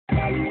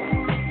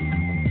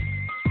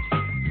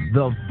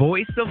The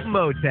voice of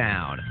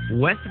Motown,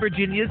 West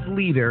Virginia's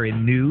leader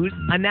in news,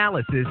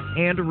 analysis,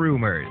 and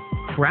rumors,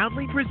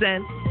 proudly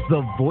presents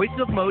the Voice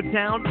of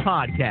Motown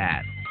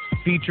podcast,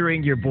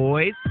 featuring your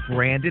boys,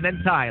 Brandon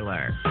and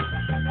Tyler.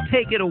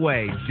 Take it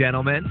away,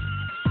 gentlemen.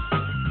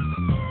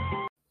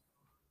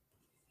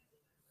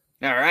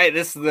 All right,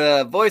 this is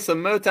the Voice of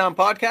Motown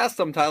podcast.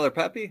 I'm Tyler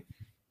Pepe.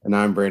 And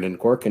I'm Brandon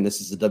Cork, and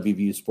this is the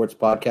WVU Sports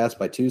Podcast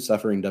by two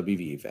suffering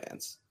WVU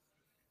fans.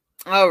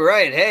 All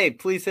right. Hey,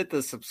 please hit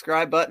the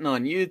subscribe button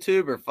on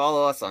YouTube or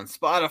follow us on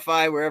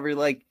Spotify, wherever you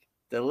like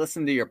to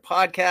listen to your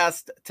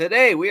podcast.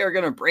 Today, we are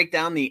going to break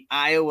down the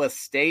Iowa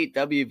State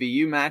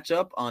WVU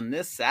matchup on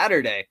this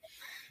Saturday.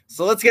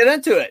 So let's get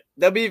into it.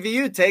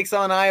 WVU takes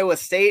on Iowa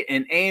State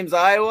in Ames,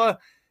 Iowa,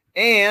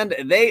 and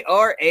they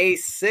are a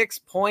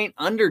 6-point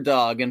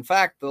underdog. In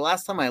fact, the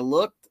last time I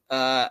looked,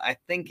 I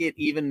think it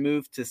even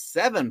moved to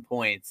 7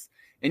 points.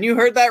 And you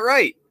heard that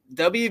right.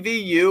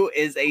 WVU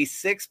is a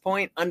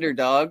 6-point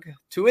underdog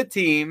to a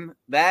team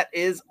that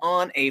is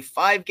on a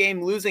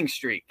 5-game losing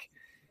streak.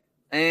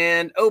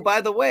 And, oh,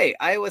 by the way,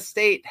 Iowa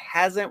State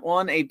hasn't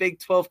won a Big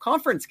 12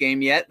 conference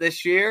game yet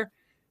this year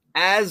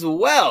as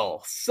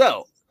well.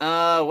 So,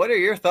 what are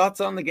your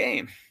thoughts on the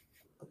game?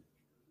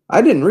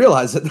 I didn't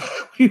realize that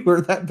we were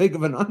that big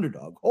of an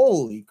underdog.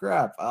 Holy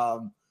crap.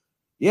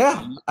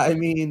 Yeah, I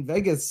mean,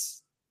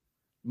 Vegas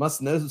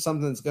must know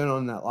something that's going on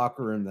in that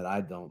locker room that I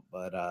don't.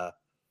 But,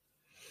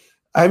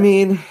 I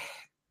mean,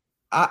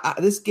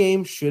 this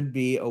game should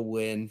be a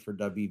win for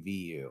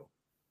WVU.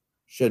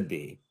 Should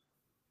be.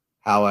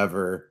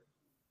 However,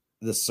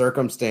 the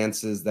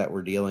circumstances that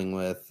we're dealing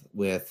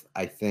with,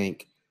 I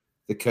think,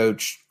 the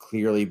coach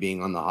clearly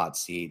being on the hot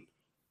seat,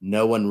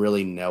 no one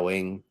really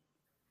knowing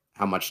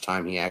how much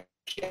time he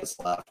actually has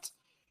left.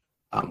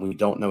 We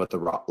don't know what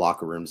the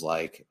locker room's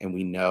like, and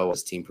we know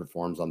his team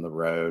performs on the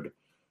road.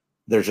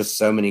 There's just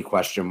so many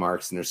question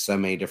marks, and there's so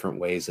many different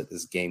ways that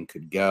this game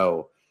could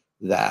go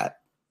that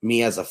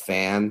me as a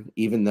fan,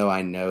 even though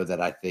I know that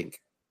I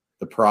think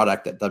the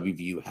product that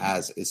WVU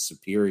has is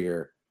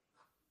superior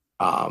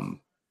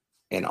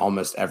in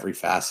almost every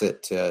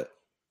facet to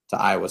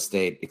Iowa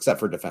State, except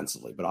for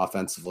defensively. But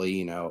offensively,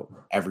 you know,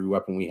 every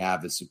weapon we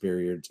have is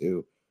superior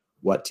to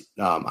what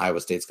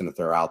Iowa State's going to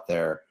throw out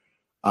there.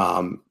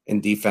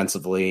 And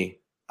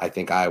defensively, I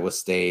think Iowa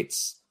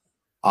State's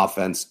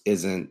offense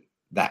isn't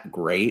that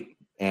great,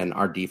 and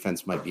our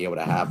defense might be able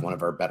to have one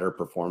of our better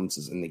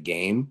performances in the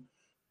game.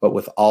 But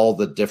with all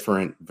the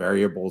different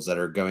variables that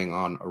are going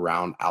on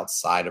around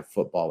outside of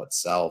football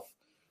itself,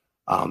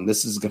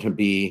 this is going to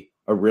be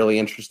a really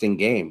interesting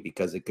game,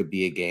 because it could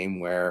be a game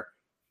where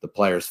the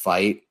players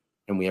fight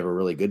and we have a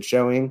really good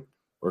showing,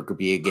 or it could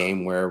be a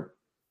game where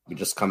we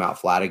just come out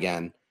flat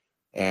again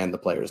and the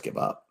players give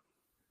up.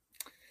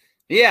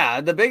 Yeah,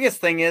 the biggest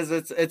thing is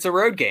it's a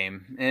road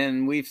game,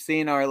 and we've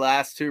seen our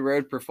last two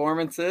road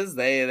performances.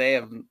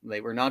 They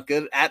were not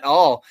good at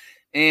all.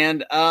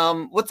 And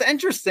what's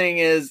interesting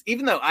is,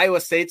 even though Iowa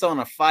State's on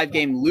a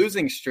 5-game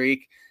losing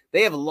streak,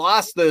 they have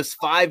lost those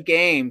 5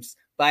 games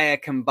by a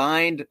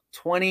combined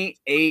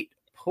 28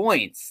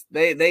 points.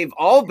 They've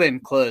all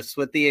been close,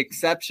 with the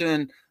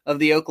exception of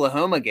the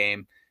Oklahoma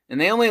game, and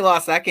they only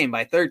lost that game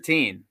by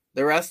 13.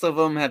 The rest of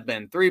them have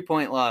been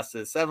 3-point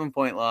losses,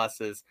 7-point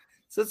losses.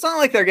 So it's not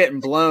like they're getting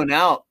blown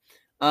out.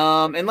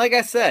 And like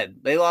I said,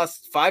 they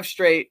lost 5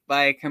 straight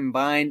by a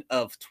combined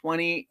of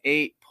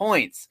 28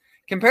 points.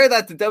 Compare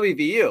that to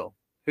WVU,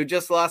 who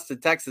just lost to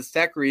Texas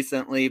Tech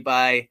recently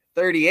by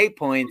 38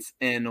 points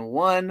in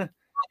one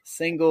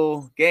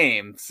single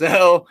game.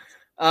 So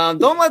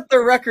don't let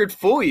their record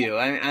fool you.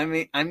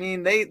 I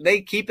mean,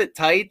 they keep it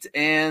tight,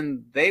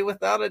 and they,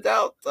 without a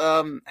doubt,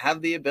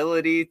 have the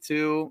ability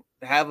to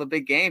have a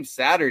big game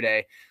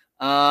Saturday.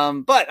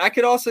 But I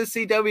could also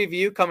see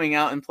WVU coming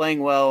out and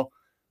playing well.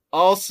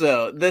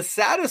 Also, the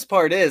saddest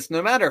part is,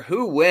 no matter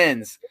who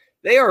wins,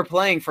 they are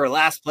playing for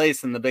last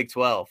place in the Big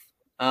 12.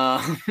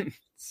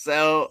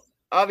 So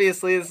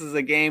obviously this is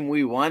a game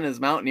we won as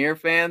Mountaineer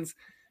fans,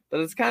 but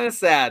it's kind of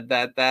sad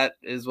that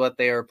is what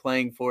they are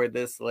playing for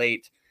this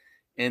late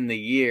in the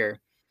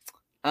year.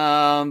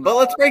 But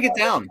let's break it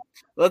down.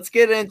 Let's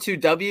get into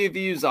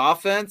WVU's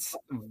offense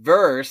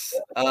versus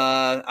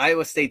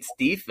Iowa State's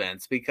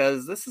defense,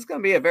 because this is going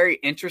to be a very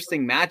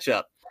interesting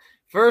matchup.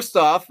 First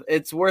off,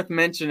 it's worth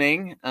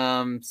mentioning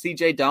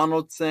CJ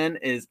Donaldson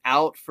is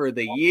out for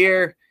the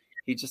year.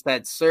 He just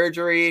had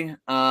surgery,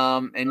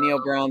 and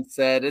Neil Brown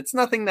said it's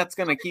nothing that's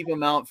going to keep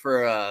him out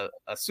for a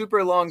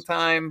super long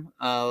time.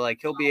 Like,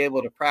 he'll be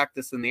able to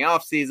practice in the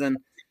offseason,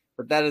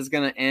 but that is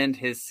going to end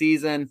his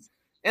season.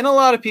 And a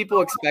lot of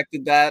people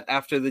expected that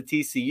after the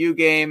TCU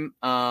game.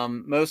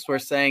 Most were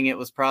saying it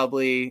was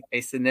probably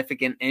a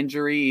significant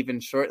injury even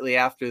shortly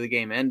after the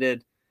game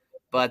ended.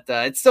 But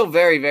it's still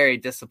very, very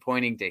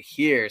disappointing to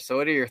hear. So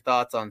what are your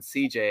thoughts on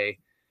CJ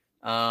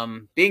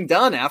being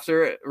done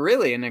after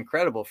really an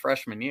incredible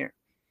freshman year?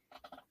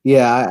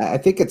 Yeah, I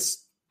think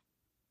it's,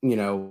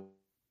 for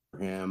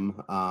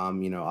him,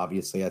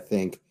 obviously I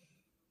think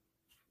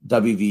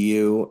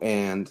WVU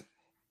and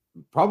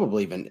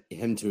probably even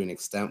him to an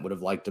extent would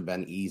have liked to have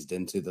been eased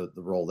into the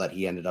role that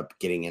he ended up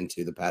getting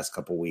into the past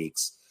couple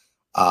weeks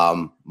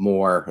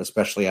more,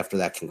 especially after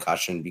that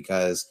concussion,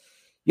 because,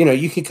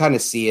 you could kind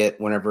of see it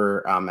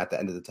whenever at the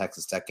end of the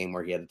Texas Tech game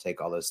where he had to take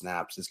all those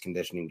snaps, his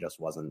conditioning just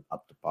wasn't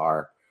up to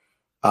par.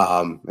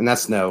 And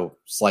that's no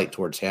slight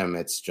towards him.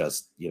 It's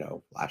just,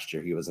 last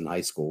year he was in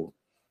high school.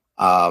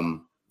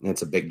 And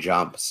it's a big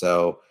jump.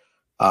 So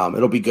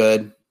it'll be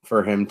good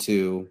for him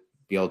to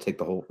be able to take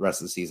the whole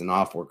rest of the season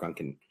off, work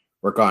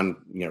on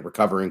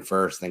recovering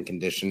first, then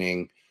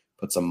conditioning,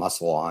 put some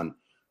muscle on.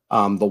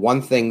 The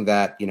one thing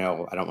that, I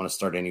don't want to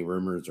start any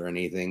rumors or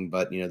anything,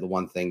 but, the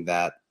one thing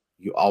that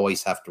you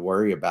always have to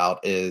worry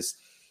about is,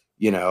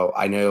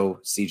 I know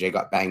CJ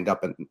got banged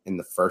up in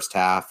the first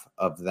half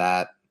of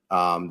that,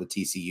 the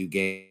TCU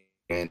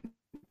game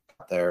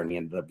there, and he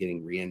ended up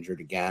getting re-injured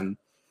again.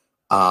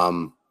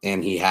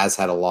 And he has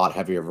had a lot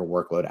heavier of a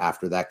workload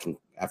after that,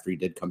 after he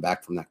did come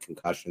back from that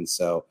concussion.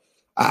 So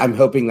I'm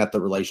hoping that the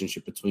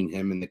relationship between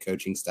him and the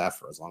coaching staff,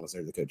 for as long as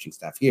they're the coaching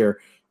staff here,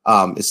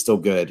 is still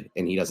good,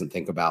 and he doesn't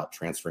think about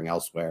transferring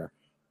elsewhere,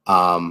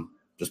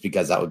 just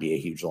because that would be a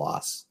huge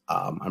loss.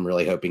 I'm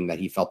really hoping that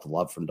he felt the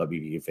love from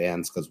WVU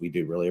fans, because we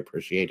do really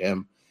appreciate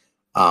him.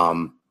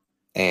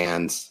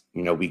 And,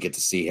 we get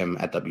to see him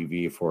at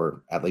WVU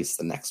for at least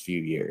the next few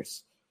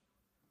years.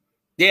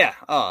 Yeah,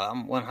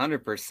 I'm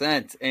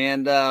 100%.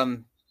 And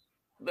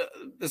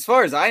as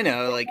far as I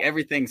know,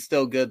 everything's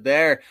still good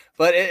there.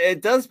 But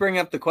it does bring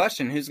up the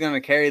question, who's going to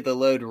carry the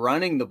load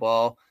running the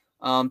ball?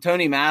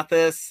 Tony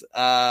Mathis,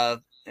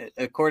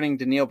 according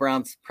to Neil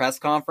Brown's press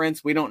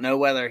conference, we don't know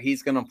whether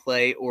he's going to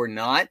play or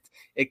not.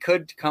 It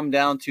could come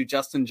down to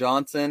Justin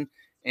Johnson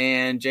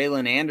and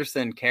Jalen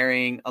Anderson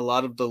carrying a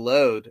lot of the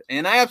load.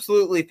 And I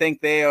absolutely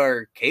think they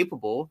are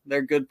capable.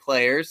 They're good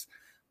players.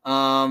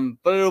 But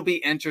it'll be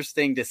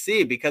interesting to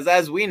see, because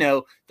as we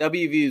know,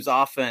 WVU's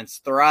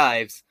offense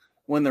thrives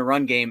when the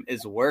run game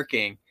is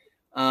working.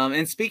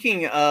 And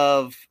speaking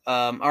of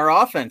our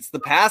offense, the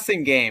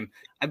passing game,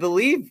 I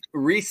believe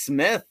Reese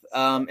Smith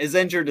is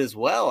injured as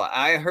well.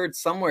 I heard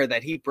somewhere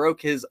that he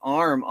broke his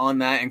arm on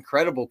that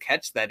incredible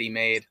catch that he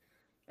made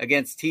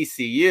against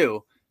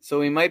TCU. So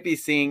we might be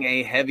seeing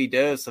a heavy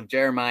dose of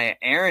Jeremiah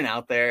Aaron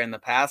out there in the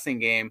passing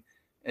game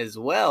as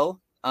well.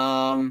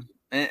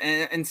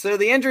 And so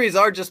the injuries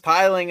are just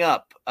piling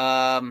up.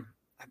 I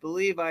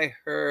believe I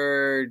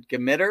heard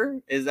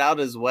Gamitter is out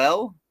as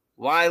well.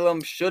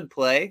 Wylam should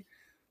play.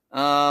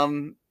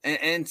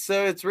 And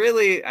so it's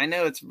really, I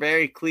know it's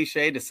very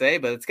cliche to say,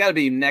 but it's got to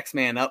be next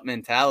man up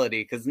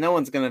mentality, because no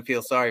one's going to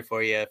feel sorry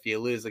for you if you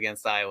lose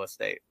against Iowa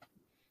State.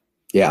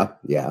 Yeah.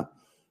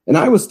 And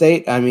Iowa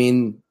State, I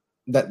mean,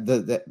 that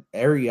the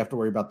area you have to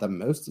worry about them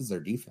most is their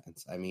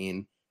defense. I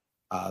mean,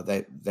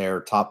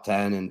 they're top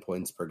 10 in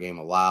points per game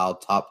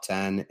allowed, top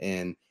 10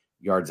 in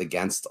yards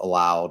against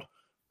allowed.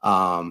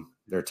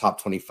 They're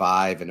top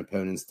 25 in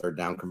opponents' third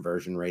down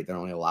conversion rate. They're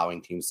only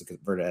allowing teams to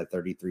convert at a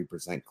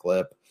 33%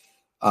 clip.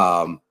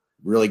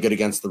 Really good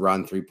against the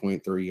run,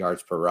 3.3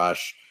 yards per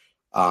rush.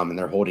 And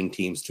they're holding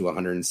teams to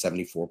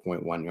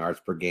 174.1 yards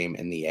per game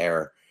in the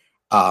air.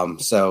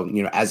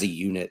 So, as a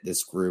unit,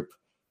 this group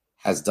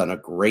has done a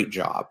great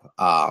job,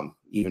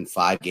 even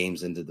 5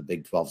 games into the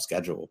Big 12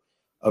 schedule,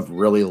 of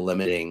really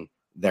limiting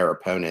their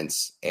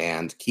opponents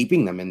and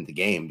keeping them in the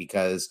game,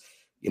 because,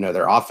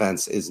 their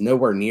offense is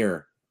nowhere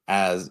near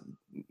as,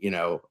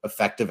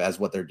 effective as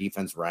what their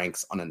defense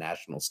ranks on a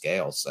national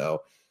scale.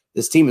 So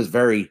this team is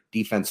very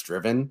defense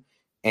driven,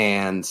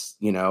 and,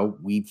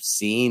 we've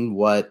seen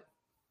what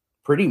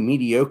pretty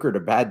mediocre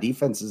to bad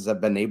defenses have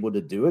been able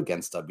to do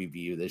against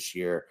WVU this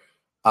year,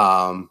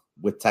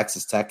 with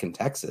Texas Tech and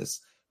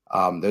Texas.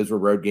 Those were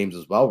road games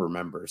as well,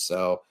 remember?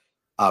 So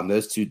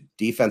those two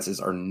defenses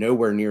are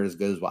nowhere near as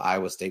good as what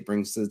Iowa State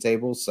brings to the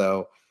table.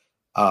 So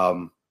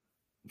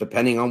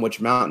depending on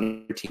which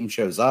mountain your team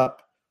shows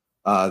up,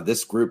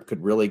 this group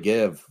could really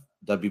give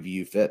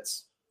WVU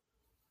fits.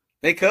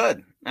 They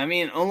could. I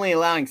mean, only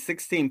allowing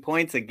 16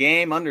 points a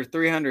game, under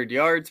 300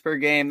 yards per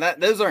game.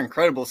 Those are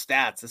incredible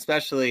stats,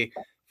 especially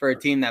for a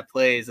team that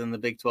plays in the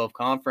Big 12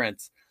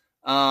 Conference.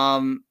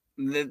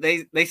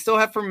 They still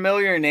have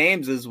familiar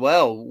names as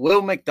well.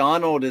 Will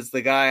McDonald is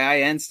the guy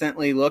I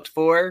instantly looked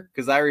for,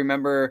 because I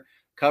remember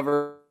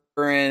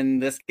covering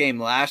this game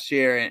last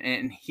year,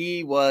 and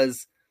he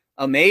was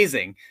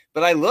amazing.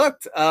 But I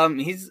looked,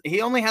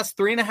 he only has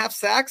 3.5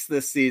 sacks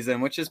this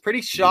season, which is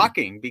pretty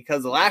shocking,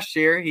 because last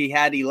year he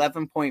had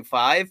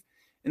 11.5,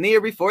 and the year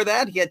before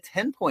that he had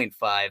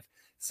 10.5.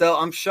 So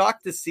I'm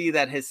shocked to see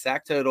that his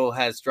sack total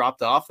has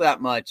dropped off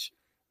that much,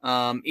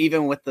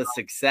 even with the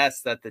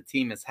success that the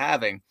team is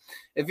having.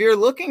 If you're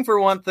looking for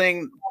one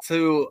thing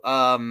to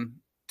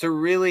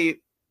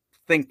really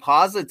think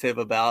positive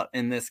about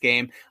in this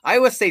game,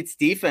 Iowa State's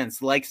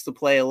defense likes to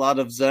play a lot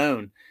of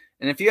zone.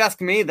 And if you ask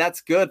me, that's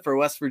good for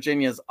West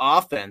Virginia's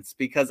offense,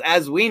 because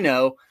as we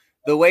know,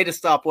 the way to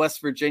stop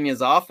West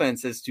Virginia's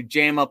offense is to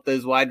jam up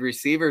those wide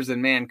receivers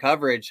in man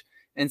coverage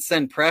and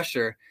send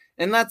pressure.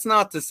 And that's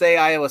not to say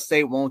Iowa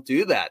State won't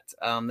do that.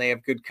 They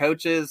have good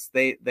coaches.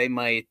 They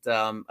might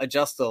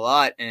adjust a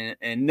lot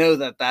and know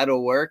that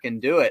that'll work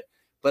and do it.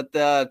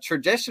 But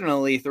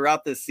traditionally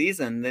throughout this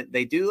season,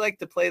 they do like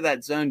to play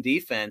that zone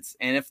defense.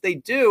 And if they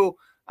do,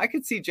 I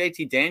could see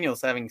JT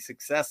Daniels having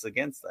success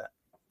against that.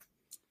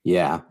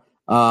 Yeah.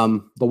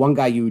 The one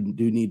guy you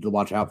do need to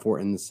watch out for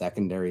in the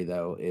secondary,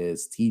 though,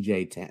 is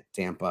TJ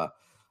Tampa.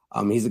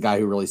 He's a guy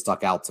who really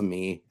stuck out to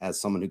me as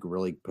someone who could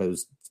really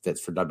pose fits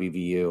for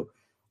WVU.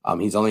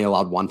 He's only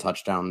allowed 1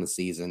 touchdown in the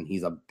season.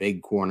 He's a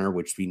big corner,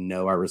 which we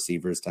know our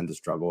receivers tend to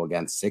struggle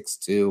against,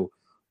 6'2",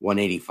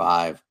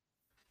 185.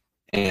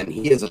 And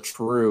he is a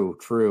true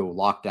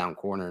lockdown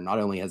corner. Not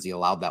only has he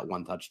allowed that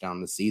 1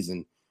 touchdown this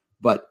season,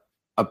 but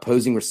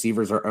opposing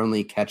receivers are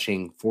only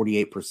catching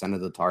 48%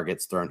 of the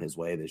targets thrown his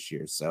way this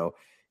year. So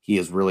he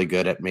is really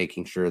good at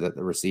making sure that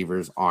the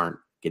receivers aren't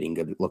getting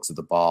good looks at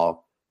the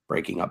ball,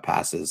 breaking up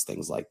passes,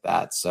 things like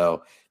that.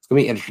 So it's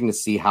going to be interesting to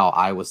see how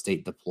Iowa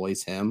State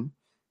deploys him.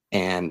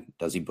 And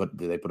do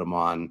they put him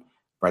on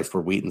Bryce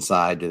Ford Wheaton's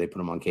side? Do they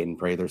put him on Caden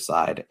Prather's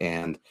side?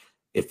 And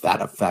if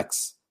that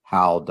affects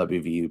how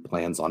WVU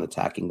plans on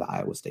attacking the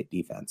Iowa State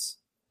defense.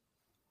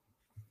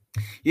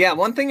 Yeah,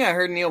 one thing I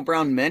heard Neil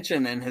Brown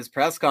mention in his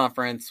press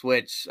conference,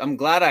 which I'm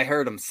glad I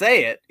heard him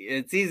say it.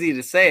 It's easy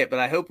to say it, but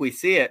I hope we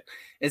see it,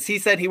 is he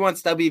said he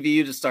wants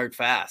WVU to start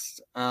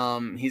fast.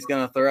 He's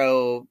going to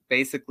throw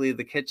basically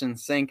the kitchen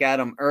sink at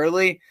them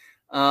early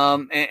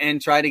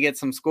and try to get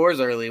some scores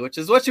early, which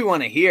is what you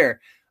want to hear.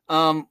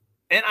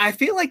 And I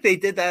feel like they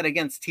did that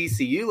against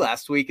TCU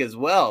last week as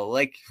well.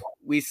 Like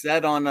we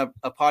said on a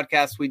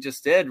podcast we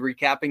just did,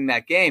 recapping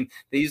that game,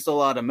 they used a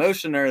lot of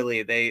motion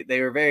early. They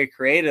were very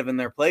creative in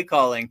their play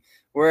calling,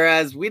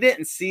 whereas we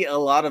didn't see a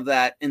lot of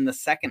that in the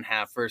second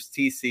half versus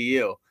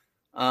TCU.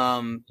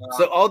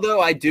 So although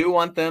I do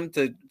want them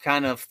to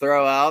kind of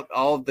throw out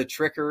all of the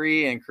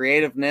trickery and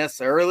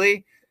creativeness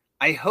early,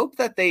 I hope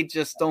that they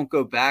just don't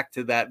go back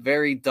to that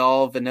very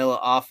dull vanilla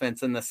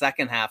offense in the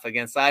second half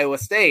against Iowa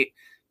State.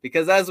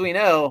 Because as we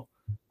know,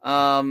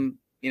 although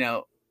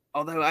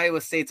Iowa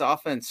State's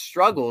offense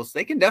struggles,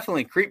 they can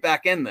definitely creep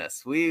back in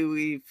this.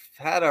 We've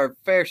had our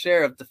fair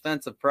share of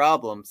defensive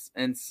problems.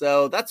 And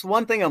so that's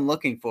one thing I'm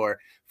looking for.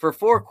 For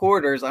 4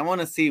 quarters, I want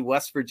to see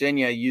West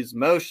Virginia use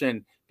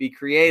motion, be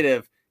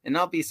creative, and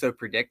not be so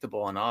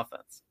predictable on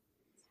offense.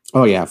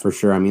 Oh, yeah, for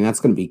sure. I mean,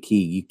 that's going to be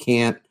key. You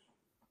can't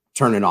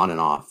turn it on and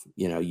off.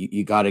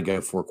 You got to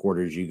go 4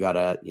 quarters. You got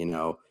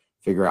to,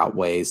 figure out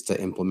ways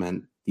to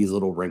implement these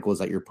little wrinkles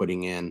that you're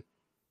putting in,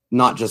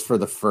 not just for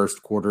the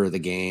first quarter of the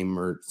game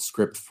or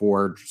script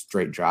 4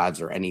 straight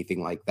drives or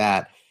anything like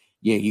that.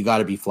 You got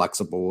to be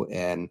flexible.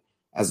 And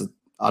as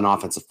an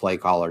offensive play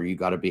caller, you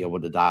got to be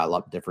able to dial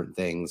up different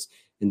things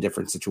in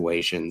different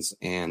situations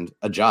and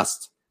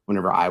adjust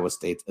whenever Iowa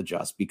State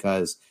adjusts,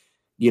 because,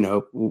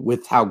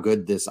 with how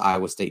good this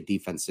Iowa State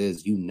defense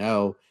is,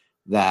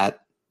 that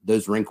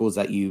those wrinkles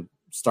that you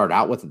start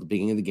out with at the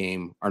beginning of the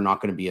game are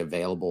not going to be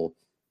available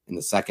in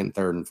the second,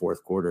 third, and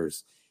fourth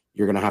quarters.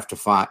 You're going to have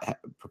to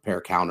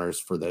prepare counters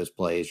for those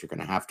plays. You're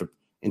going to have to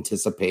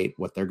anticipate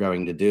what they're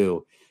going to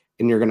do,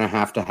 and you're going to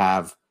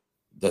have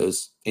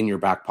those in your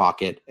back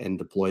pocket and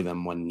deploy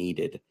them when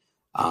needed.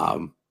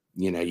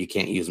 You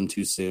can't use them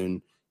too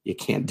soon. You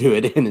can't do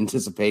it in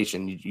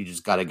anticipation. You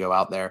just got to go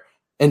out there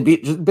and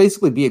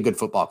basically be a good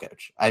football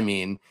coach. I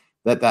mean,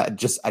 I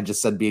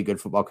just said be a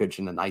good football coach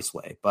in a nice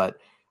way, but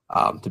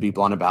to be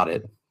blunt about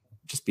it,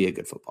 just be a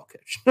good football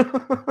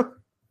coach.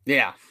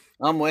 Yeah,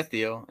 I'm with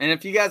you. And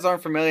if you guys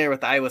aren't familiar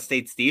with Iowa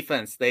State's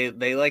defense, they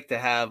like to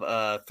have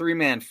a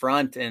 3-man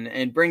front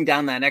and bring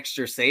down that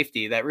extra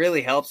safety that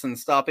really helps in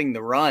stopping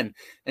the run.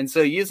 And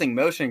so using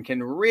motion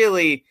can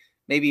really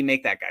maybe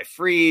make that guy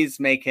freeze,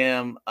 make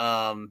him,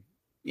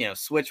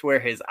 switch where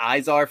his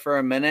eyes are for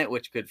a minute,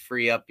 which could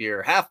free up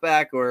your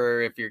halfback,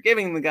 or if you're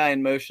giving the guy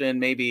in motion,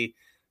 maybe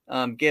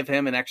give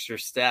him an extra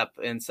step.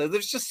 And so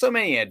there's just so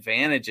many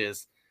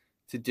advantages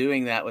to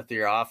doing that with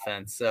your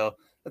offense. So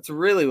that's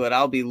really what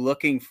I'll be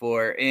looking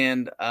for.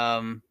 And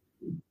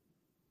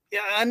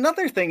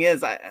another thing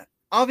is,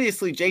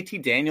 obviously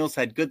JT Daniels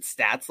had good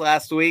stats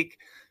last week,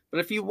 but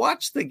if you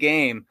watch the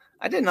game,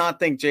 I did not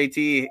think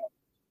JT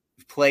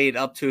played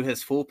up to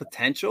his full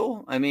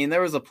potential. I mean, there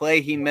was a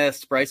play he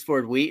missed Bryce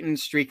Ford Wheaton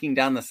streaking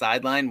down the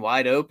sideline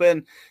wide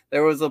open.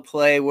 There was a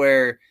play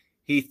where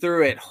he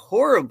threw it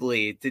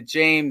horribly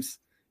to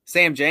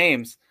Sam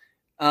James.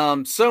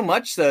 So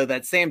much so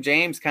that Sam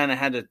James kind of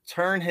had to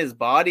turn his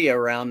body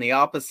around the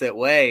opposite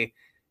way,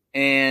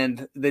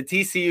 and the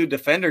TCU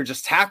defender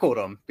just tackled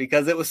him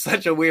because it was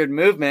such a weird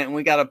movement, and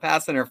we got a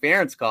pass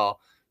interference call.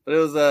 But it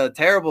was a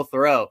terrible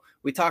throw.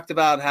 We talked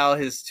about how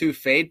his 2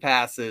 fade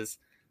passes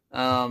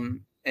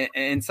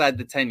inside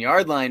the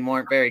 10-yard line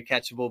weren't very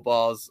catchable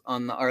balls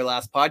on our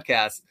last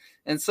podcast.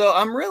 And so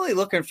I'm really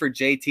looking for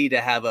JT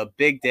to have a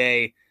big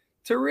day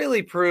to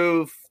really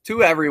prove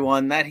to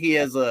everyone that he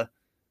is a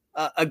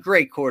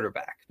great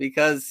quarterback,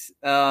 because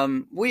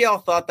we all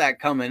thought that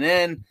coming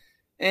in,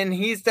 and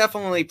he's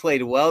definitely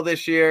played well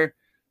this year.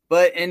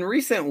 But in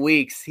recent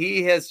weeks,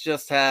 he has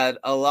just had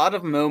a lot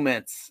of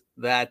moments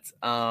that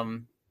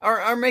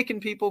are making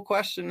people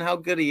question how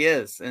good he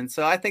is. And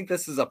so I think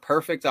this is a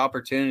perfect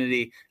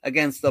opportunity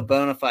against the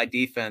bona fide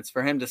defense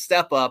for him to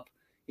step up,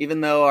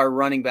 even though our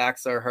running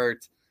backs are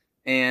hurt,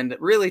 and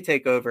really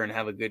take over and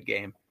have a good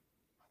game.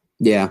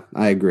 Yeah,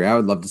 I agree. I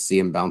would love to see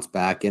him bounce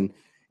back. And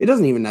it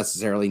doesn't even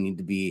necessarily need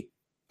to be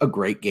a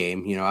great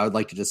game. I would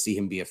like to just see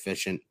him be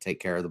efficient, take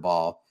care of the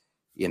ball.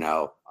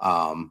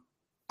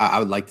 I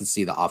would like to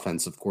see the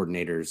offensive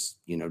coordinators,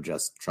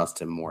 just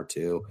trust him more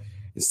too,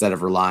 instead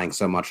of relying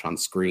so much on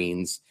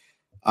screens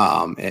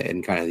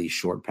and kind of these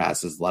short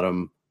passes. Let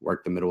him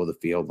work the middle of the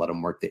field, let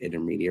him work the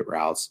intermediate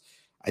routes.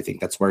 I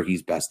think that's where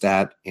he's best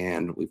at.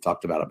 And we've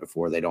talked about it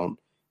before. They don't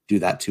do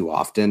that too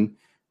often.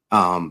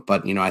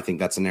 But I think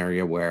that's an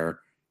area where,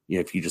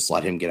 if you just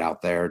let him get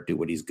out there, do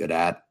what he's good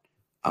at,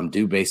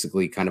 do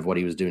basically kind of what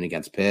he was doing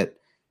against Pitt.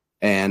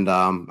 And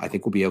I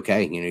think we'll be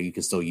okay. You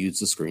can still use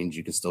the screens.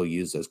 You can still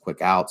use those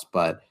quick outs,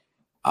 but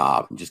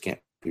you just can't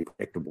be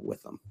predictable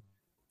with them.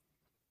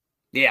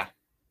 Yeah,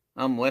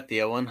 I'm with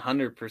you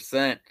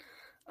 100%.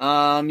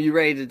 You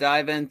ready to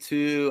dive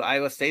into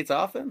Iowa State's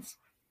offense?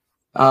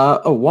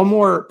 One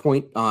more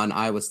point on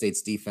Iowa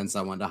State's defense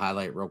I wanted to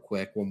highlight real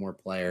quick. One more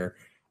player.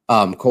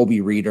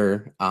 Colby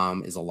Reeder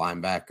is a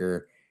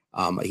linebacker.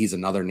 He's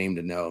another name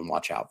to know and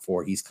watch out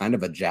for. He's kind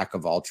of a jack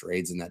of all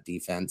trades in that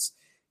defense.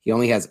 He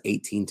only has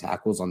 18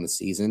 tackles on the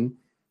season,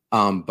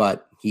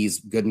 but he's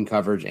good in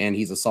coverage, and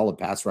he's a solid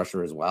pass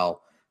rusher as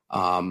well.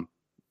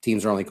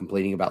 Teams are only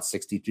completing about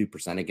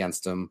 62%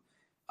 against him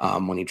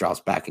when he drops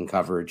back in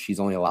coverage. He's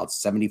only allowed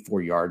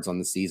 74 yards on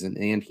the season,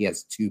 and he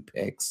has 2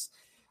 picks.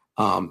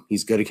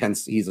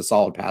 He's a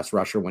solid pass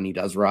rusher when he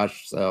does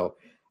rush, so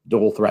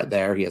dual threat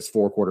there. He has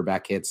 4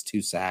 quarterback hits,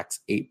 2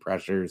 sacks, 8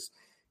 pressures.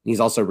 He's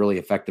also really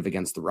effective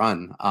against the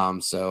run.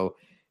 So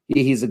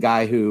he's a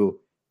guy who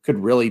could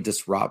really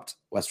disrupt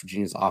West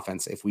Virginia's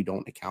offense if we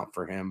don't account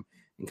for him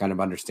and kind of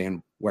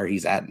understand where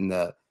he's at in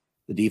the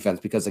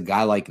defense, because a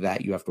guy like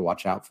that you have to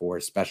watch out for,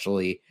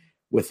 especially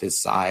with his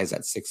size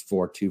at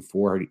 6'4",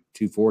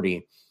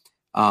 240.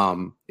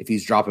 If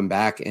he's dropping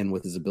back and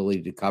with his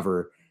ability to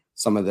cover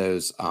some of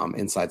those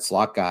inside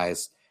slot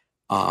guys,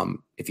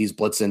 if he's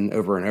blitzing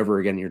over and over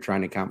again, you're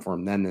trying to account for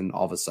him then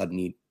all of a sudden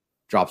he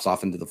drops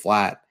off into the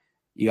flat.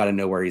 You got to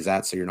know where he's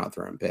at so you're not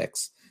throwing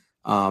picks.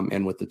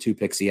 And with the 2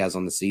 picks he has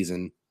on the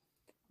season,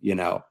 he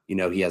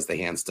has the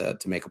hands to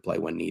make a play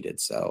when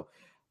needed. So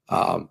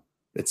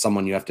it's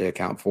someone you have to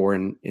account for.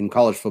 And in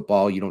college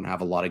football, you don't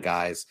have a lot of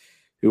guys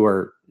who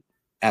are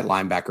at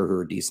linebacker who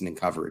are decent in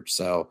coverage.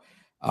 So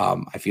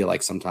I feel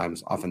like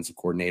sometimes offensive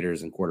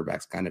coordinators and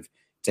quarterbacks kind of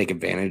take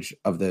advantage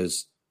of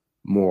those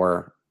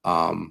more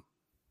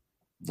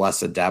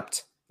less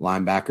adept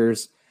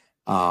linebackers.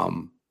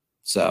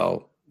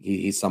 So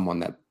he's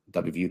someone that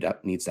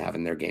WVU needs to have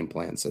in their game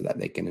plan so that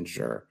they can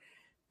ensure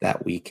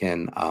that we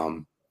can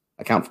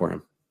account for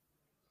him.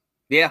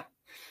 Yeah.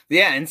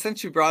 And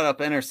since you brought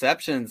up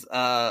interceptions,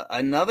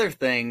 another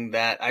thing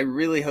that I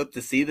really hope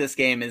to see this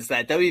game is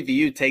that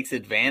WVU takes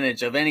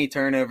advantage of any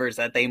turnovers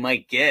that they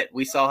might get.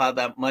 We saw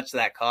how much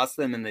that cost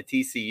them in the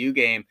TCU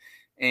game.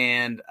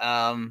 And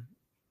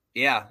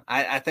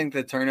I think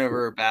the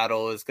turnover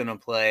battle is going to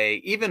play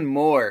even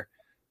more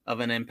of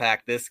an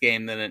impact this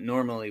game than it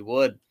normally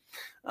would.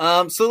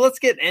 So let's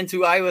get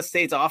into Iowa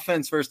State's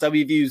offense versus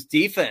WVU's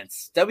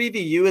defense.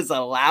 WVU is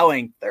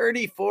allowing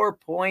 34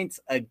 points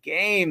a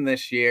game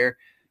this year,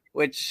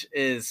 which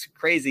is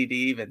crazy to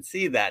even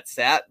see that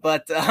stat.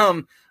 But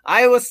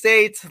Iowa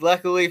State,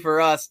 luckily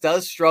for us,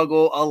 does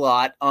struggle a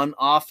lot on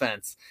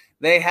offense.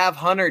 They have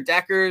Hunter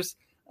Deckers,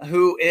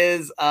 who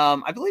is,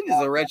 I believe he's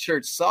a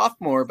redshirt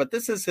sophomore, but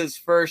this is his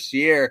first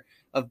year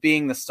of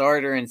being the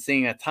starter and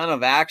seeing a ton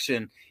of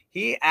action.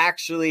 He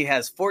actually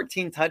has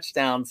 14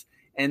 touchdowns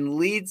and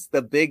leads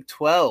the Big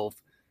 12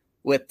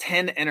 with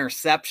 10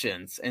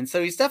 interceptions. And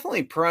so he's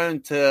definitely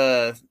prone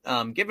to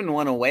giving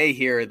one away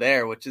here or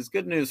there, which is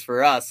good news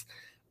for us.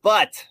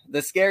 But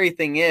the scary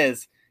thing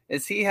is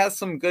he has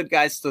some good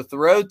guys to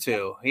throw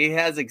to. He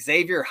has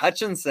Xavier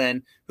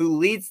Hutchinson, who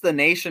leads the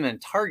nation in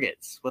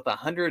targets with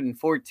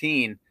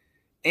 114.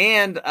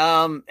 And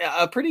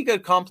a pretty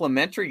good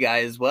complimentary guy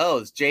as well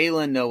is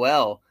Jalen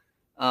Noel.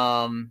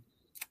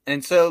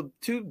 And so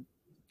two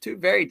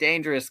very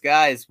dangerous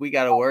guys we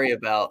got to worry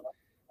about.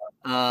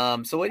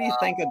 So what do you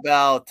think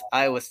about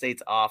Iowa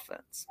State's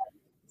offense?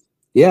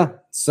 Yeah.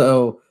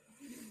 So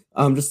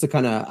just to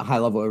kind of high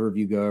level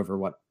overview, go over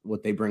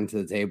what they bring to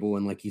the table.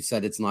 And like you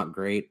said, it's not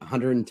great.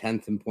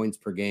 110th in points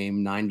per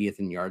game, 90th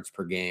in yards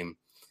per game.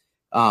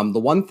 The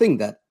one thing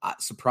that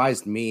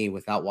surprised me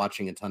without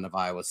watching a ton of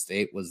Iowa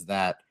State was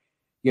that,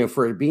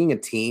 for being a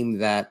team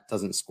that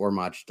doesn't score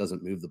much,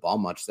 doesn't move the ball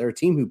much, they're a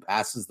team who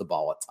passes the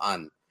ball a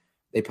ton.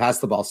 They pass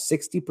the ball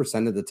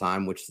 60% of the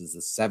time, which is the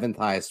 7th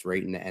highest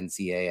rate in the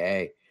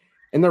NCAA.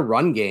 And their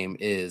run game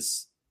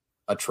is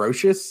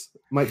atrocious,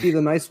 might be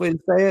the nice way to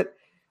say it.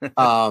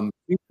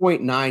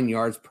 2.9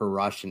 yards per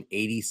rush and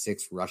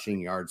 86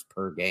 rushing yards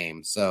per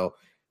game. So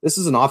this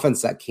is an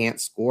offense that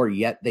can't score,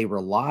 yet they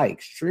rely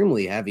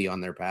extremely heavy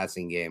on their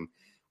passing game.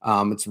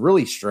 It's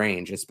really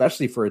strange,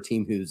 especially for a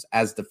team who's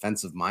as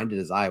defensive minded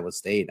as Iowa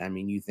State. I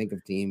mean, you think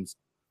of teams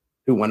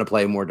who want to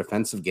play a more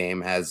defensive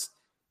game as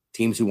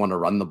teams who want to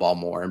run the ball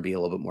more and be a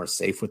little bit more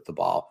safe with the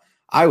ball.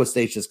 Iowa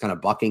State's just kind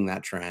of bucking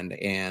that trend.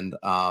 And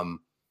I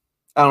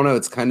don't know,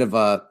 it's kind of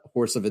a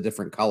horse of a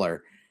different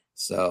color.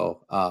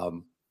 So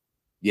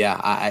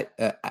I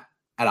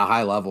at a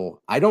high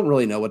level, I don't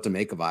really know what to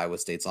make of Iowa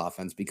State's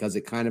offense because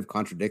it kind of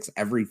contradicts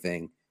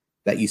everything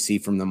that you see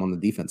from them on the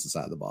defensive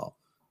side of the ball.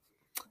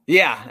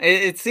 Yeah,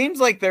 it seems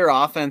like their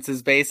offense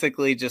is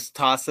basically just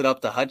toss it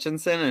up to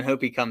Hutchinson and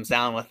hope he comes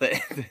down with it.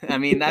 I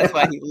mean, that's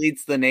why he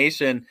leads the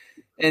nation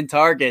in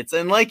targets.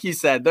 And like you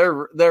said,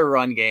 their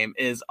run game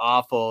is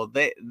awful.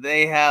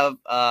 They have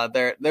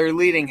their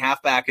leading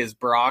halfback is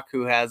Brock,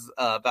 who has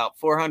about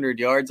 400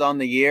 yards on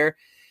the year.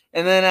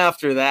 And then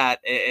after that,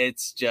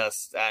 it's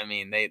just, I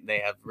mean,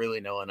 they have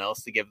really no one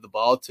else to give the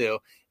ball to.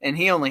 And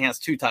he only has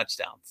 2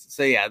 touchdowns.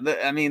 So, yeah,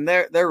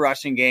 their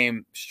rushing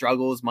game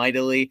struggles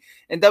mightily.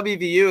 And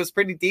WVU is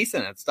pretty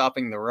decent at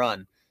stopping the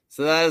run.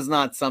 So that is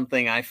not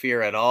something I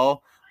fear at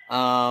all.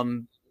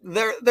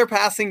 Their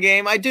passing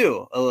game, I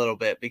do a little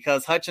bit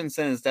because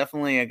Hutchinson is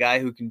definitely a guy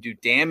who can do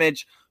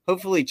damage.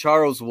 Hopefully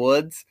Charles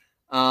Woods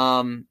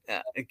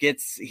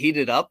gets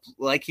heated up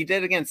like he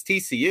did against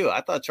TCU.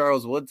 I thought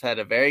Charles Woods had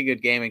a very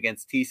good game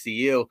against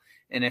TCU.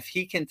 And if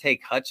he can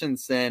take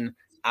Hutchinson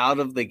out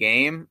of the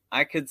game,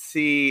 I could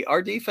see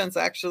our defense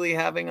actually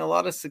having a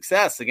lot of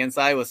success against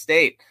Iowa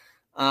State.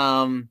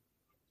 Hutchinson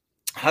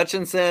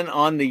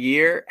on the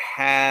year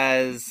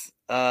has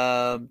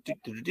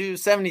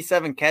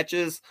 77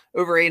 catches,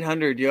 over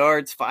 800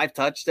 yards, 5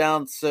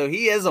 touchdowns. So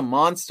he is a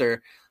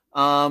monster.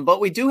 But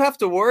we do have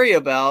to worry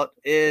about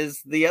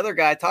is the other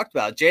guy I talked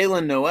about,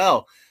 Jalen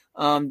Noel.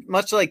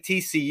 Much like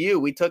TCU,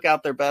 we took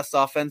out their best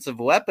offensive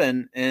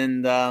weapon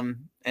and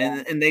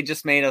they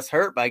just made us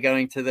hurt by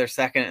going to their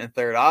second and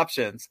third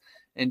options.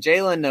 And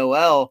Jalen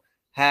Noel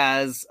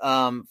has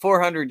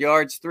 400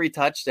 yards, 3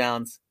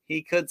 touchdowns.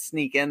 He could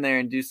sneak in there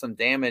and do some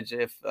damage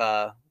if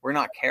we're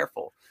not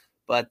careful.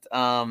 But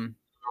I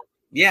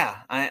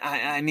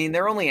mean,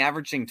 they're only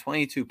averaging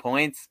 22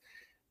 points.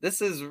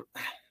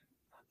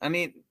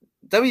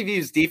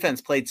 WVU's defense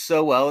played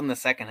so well in the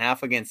second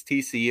half against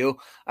TCU.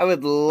 I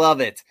would love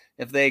it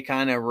if they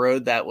kind of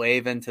rode that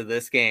wave into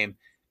this game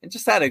and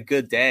just had a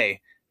good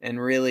day and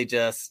really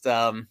just,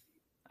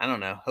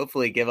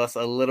 hopefully give us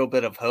a little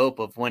bit of hope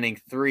of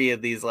winning 3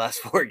 of these last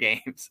 4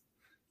 games.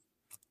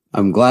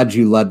 I'm glad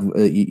you led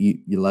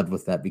you led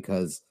with that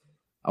because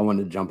I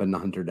wanted to jump into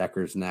Hunter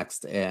Dekkers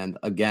next. And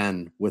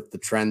again, with the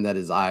trend that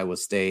is Iowa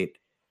State,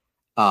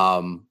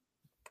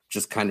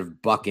 just kind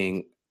of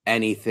bucking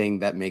anything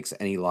that makes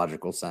any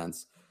logical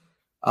sense.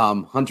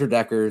 Hunter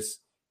Dekkers,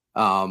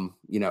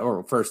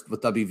 or first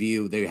with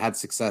WVU, they had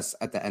success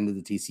at the end of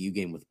the TCU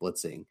game with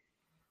blitzing.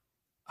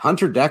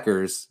 Hunter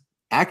Dekkers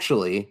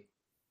actually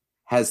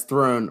has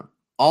thrown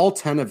all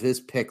 10 of his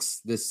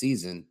picks this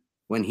season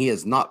when he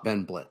has not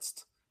been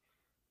blitzed.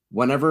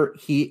 Whenever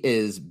he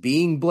is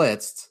being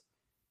blitzed,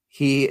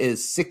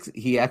 he's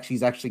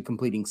actually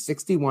completing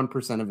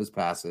 61% of his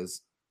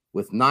passes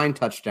with 9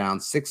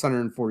 touchdowns,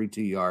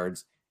 642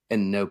 yards,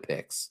 and no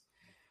picks.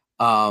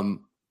 So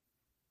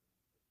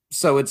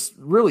it's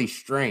really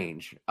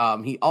strange.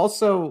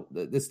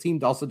 This team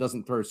also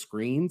doesn't throw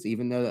screens,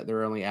 even though that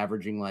they're only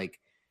averaging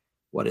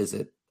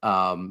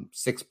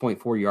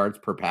 6.4 yards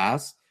per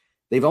pass.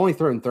 They've only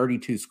thrown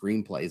 32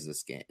 screen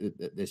plays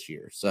this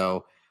year.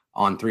 So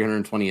on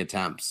 320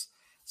 attempts.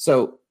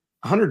 So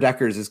Hunter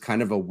Dekkers is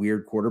kind of a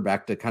weird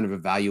quarterback to kind of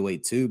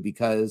evaluate too,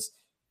 because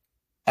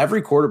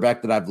every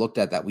quarterback that I've looked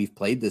at that we've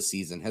played this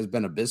season has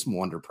been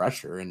abysmal under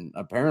pressure. And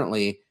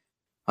apparently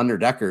Hunter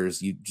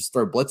Dekkers, you just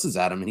throw blitzes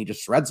at him and he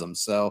just shreds them.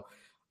 So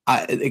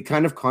it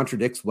kind of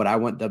contradicts what I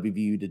want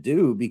WVU to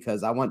do,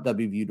 because I want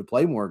WVU to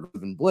play more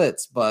than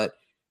blitz. But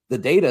the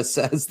data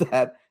says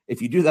that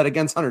if you do that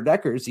against Hunter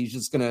Dekkers, he's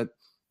just going to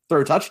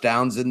throw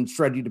touchdowns and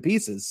shred you to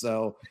pieces.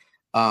 So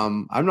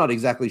I'm not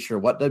exactly sure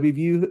what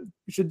WVU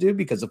should do,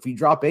 because if we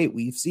drop 8,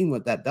 we've seen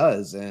what that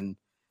does. And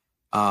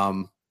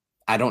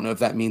I don't know if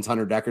that means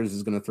Hunter Dekkers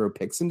is going to throw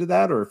picks into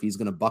that, or if he's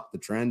going to buck the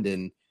trend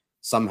and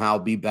somehow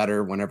be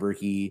better whenever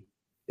he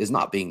is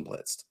not being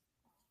blitzed.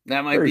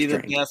 That might be the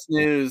best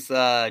news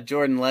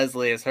Jordan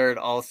Leslie has heard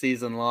all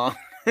season long.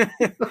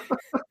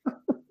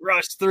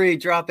 Rush 3,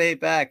 drop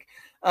 8 back.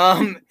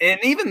 And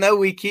even though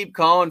we keep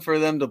calling for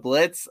them to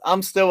blitz,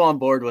 I'm still on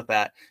board with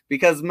that,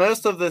 because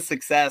most of the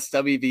success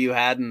WVU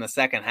had in the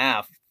second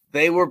half,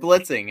 they were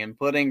blitzing and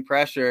putting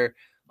pressure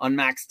on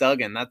Max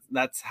Duggan.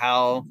 That's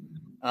how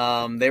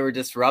they were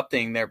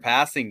disrupting their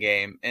passing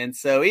game. And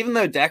so even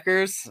though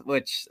Dekkers,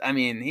 which, I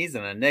mean, he's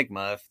an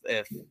enigma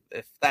if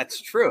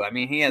that's true. I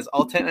mean, he has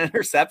all 10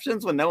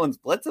 interceptions when no one's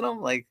blitzing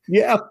him.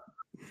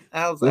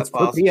 How's that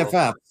possible?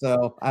 PFF.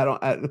 So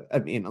I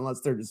mean,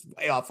 unless they're just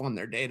way off on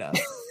their data.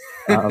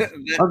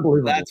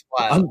 Unbelievable. That's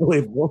wild.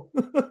 Unbelievable.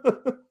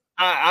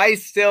 I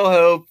still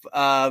hope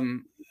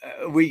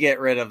we get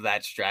rid of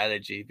that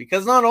strategy,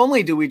 because not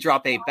only do we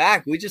drop 8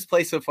 back, we just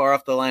play so far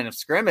off the line of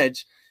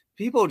scrimmage,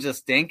 people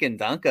just dink and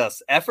dunk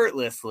us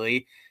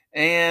effortlessly.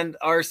 And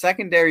our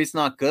secondary is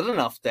not good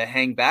enough to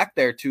hang back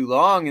there too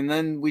long. And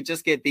then we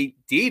just get beat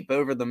deep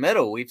over the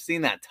middle. We've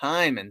seen that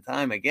time and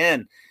time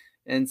again.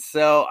 And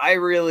so I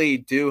really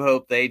do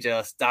hope they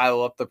just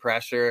dial up the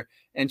pressure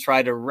and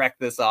try to wreck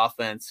this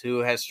offense, who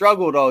has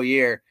struggled all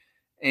year.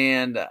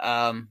 And,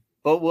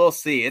 but we'll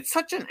see. It's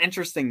such an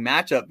interesting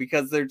matchup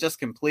because they're just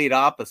complete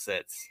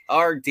opposites.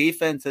 Our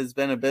defense has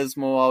been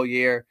abysmal all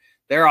year.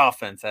 Their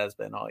offense has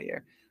been all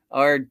year.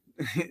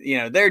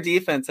 Their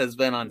defense has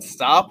been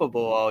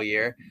unstoppable all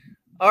year.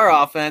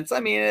 Our offense, I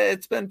mean,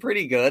 it's been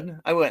pretty good.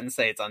 I wouldn't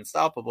say it's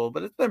unstoppable,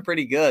 but it's been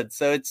pretty good.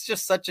 So it's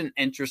just such an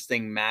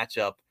interesting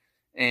matchup.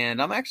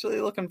 And I'm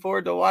actually looking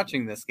forward to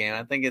watching this game.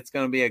 I think it's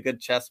going to be a good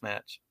chess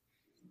match.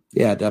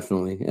 Yeah,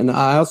 definitely. And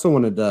I also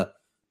wanted to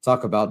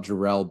talk about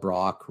Jarrell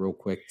Brock real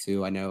quick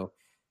too. I know,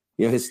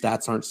 his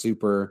stats aren't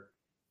super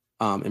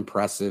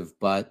impressive,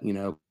 but,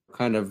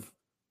 kind of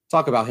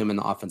talk about him in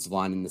the offensive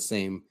line in the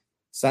same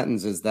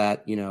sentence is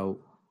that,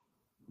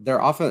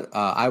 their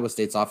Iowa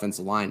State's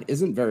offensive line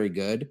isn't very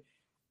good,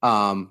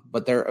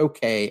 but they're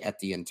okay at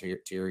the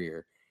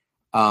interior.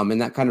 And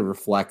that kind of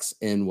reflects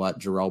in what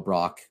Jarrell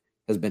Brock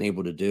has been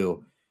able to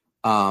do.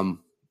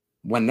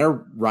 When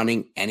they're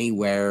running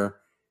anywhere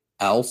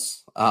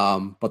else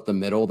but the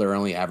middle, they're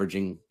only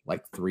averaging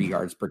like 3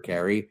 yards per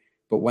carry.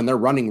 But when they're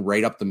running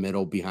right up the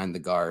middle behind the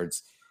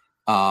guards,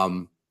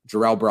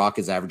 Jarrell Brock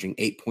is averaging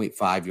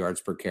 8.5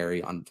 yards per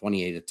carry on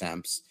 28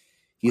 attempts.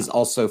 He's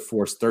also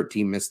forced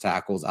 13 missed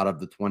tackles out of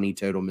the 20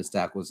 total missed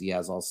tackles he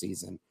has all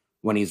season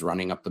when he's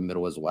running up the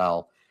middle as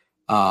well.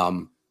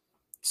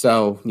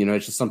 So,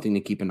 it's just something to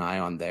keep an eye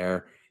on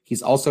there.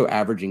 He's also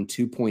averaging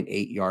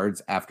 2.8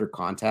 yards after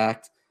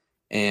contact.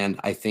 And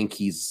I think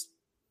he's,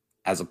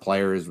 as a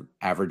player, is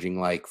averaging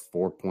like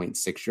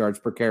 4.6 yards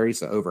per carry.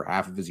 So over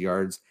half of his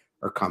yards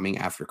are coming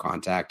after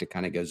contact. It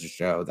kind of goes to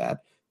show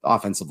that the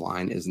offensive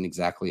line isn't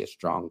exactly a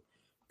strong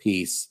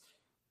piece.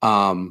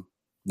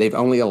 They've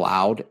only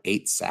allowed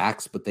 8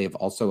 sacks, but they've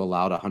also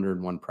allowed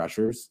 101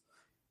 pressures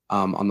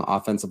on the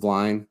offensive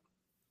line.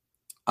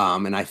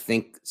 And I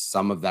think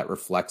some of that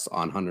reflects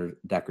on Hunter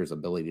Decker's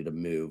ability to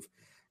move.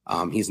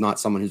 He's not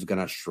someone who's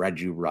going to shred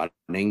you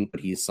running,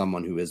 but he's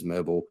someone who is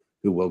mobile,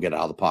 who will get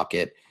out of the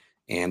pocket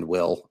and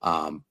will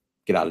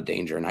get out of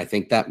danger. And I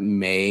think that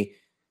may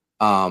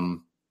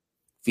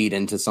feed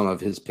into some of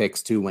his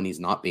picks too when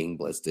he's not being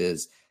blitzed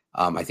is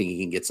I think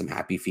he can get some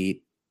happy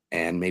feet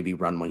and maybe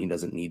run when he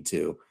doesn't need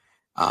to,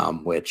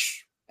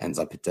 which ends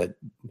up to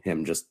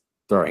him just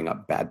throwing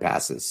up bad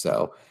passes.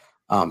 So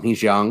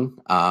he's young.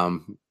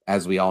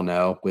 As we all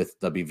know, with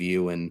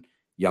WVU and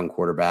young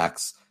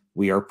quarterbacks,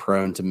 we are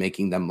prone to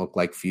making them look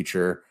like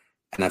future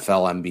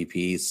NFL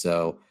MVPs.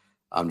 So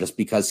just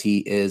because he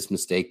is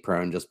mistake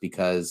prone, just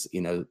because,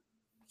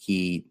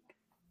 he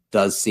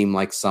does seem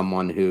like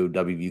someone who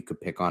WVU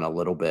could pick on a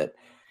little bit,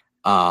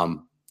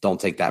 don't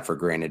take that for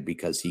granted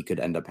because he could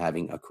end up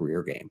having a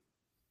career game.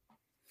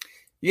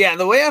 Yeah,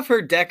 the way I've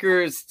heard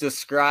Deckers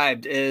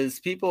described is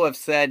people have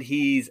said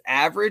he's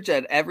average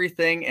at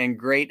everything and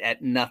great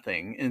at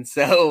nothing. And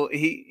so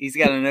he's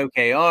got an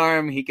okay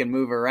arm. He can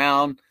move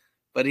around,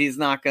 but he's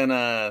not going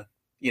to,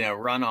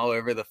 run all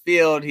over the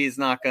field. He's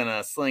not going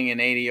to sling an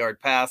 80-yard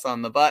pass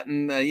on the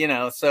button,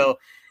 So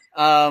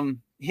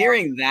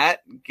hearing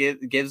that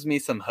gives me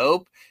some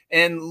hope.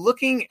 And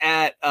looking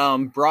at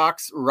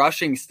Brock's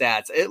rushing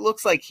stats, it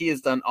looks like he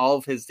has done all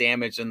of his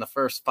damage in the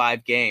first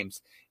 5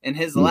 games. In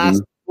his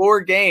last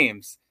 4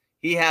 games,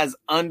 he has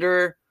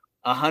under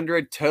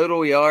 100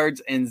 total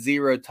yards and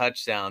 0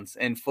 touchdowns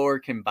in 4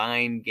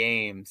 combined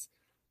games.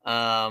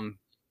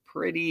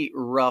 Pretty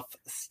rough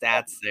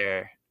stats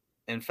there.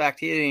 In fact,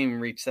 he didn't even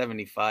reach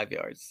 75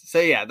 yards. So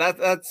yeah,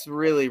 that's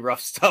really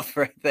rough stuff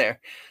right there.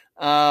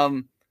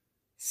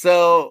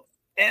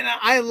 And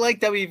I like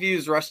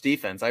WVU's rush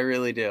defense. I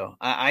really do.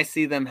 I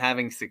see them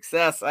having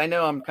success. I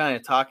know I'm kind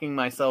of talking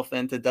myself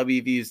into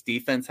WVU's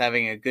defense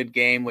having a good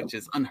game, which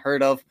is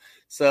unheard of.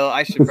 So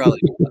I should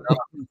probably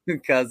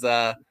because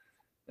that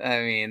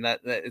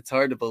it's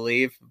hard to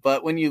believe.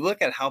 But when you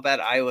look at how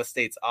bad Iowa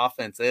State's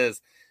offense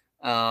is,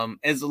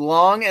 as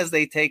long as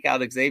they take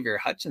out Xavier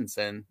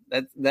Hutchinson,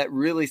 that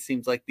really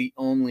seems like the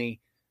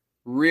only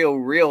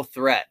real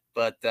threat.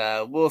 But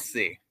we'll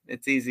see.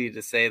 It's easy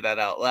to say that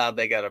out loud.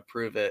 They got to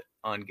prove it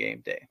on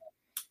game day.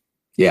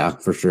 Yeah,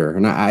 for sure.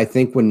 And I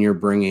think when you're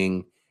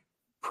bringing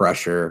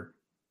pressure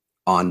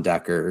on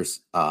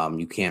Deckers,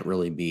 you can't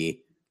really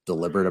be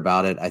deliberate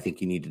about it. I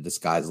think you need to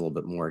disguise a little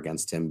bit more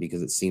against him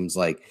because it seems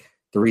like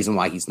the reason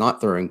why he's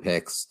not throwing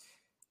picks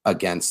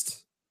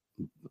against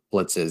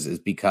blitzes is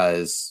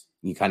because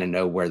you kind of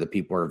know where the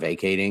people are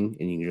vacating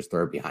and you can just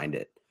throw it behind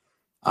it.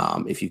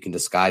 If you can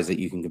disguise it,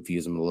 you can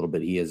confuse him a little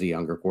bit. He is a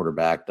younger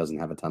quarterback, doesn't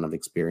have a ton of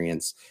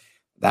experience.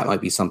 That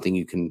might be something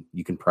you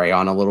can prey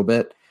on a little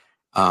bit.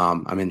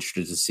 I'm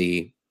interested to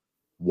see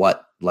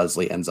what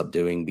Leslie ends up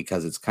doing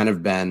because it's kind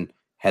of been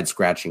head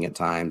scratching at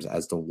times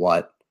as to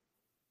what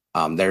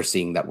They're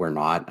seeing that we're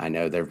not. I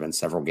know there have been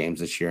several games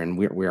this year, and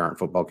we aren't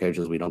football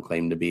coaches. We don't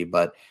claim to be,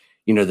 but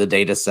the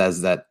data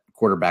says that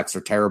quarterbacks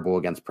are terrible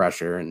against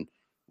pressure, and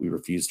we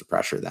refuse to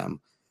pressure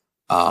them.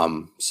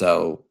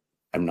 So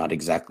I'm not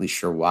exactly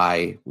sure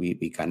why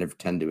we kind of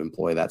tend to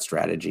employ that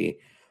strategy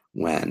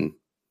when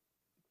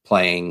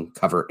playing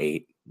cover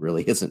 8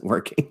 really isn't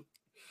working.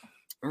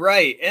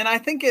 Right. And I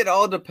think it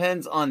all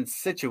depends on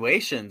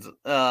situations.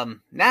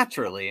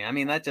 Naturally. I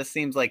mean, that just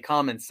seems like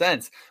common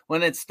sense.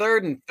 When it's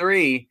 3rd and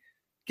 3,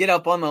 get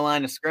up on the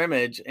line of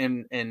scrimmage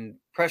and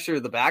pressure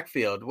the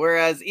backfield.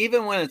 Whereas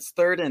even when it's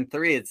 3rd and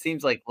 3, it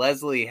seems like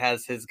Leslie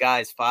has his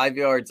guys 5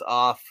 yards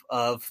off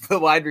of the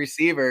wide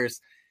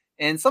receivers.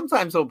 And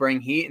sometimes he'll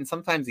bring heat and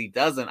sometimes he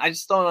doesn't. I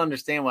just don't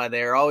understand why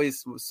they're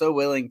always so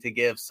willing to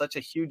give such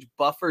a huge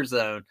buffer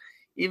zone,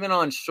 even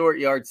on short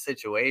yard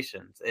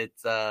situations. It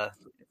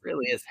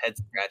really is head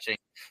scratching.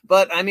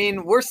 But I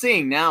mean, we're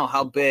seeing now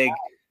how big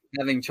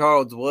having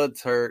Charles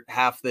Woods hurt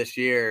half this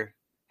year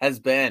has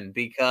been,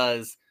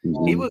 because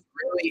he was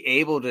really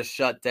able to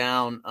shut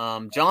down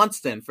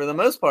Johnston for the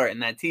most part in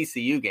that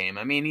TCU game.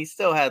 I mean, he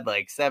still had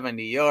like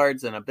 70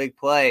 yards and a big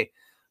play.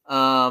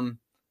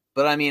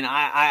 But I mean,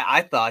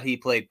 I thought he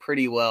played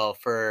pretty well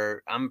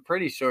I'm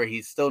pretty sure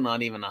he's still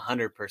not even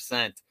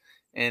 100%.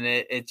 And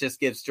it just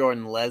gives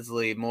Jordan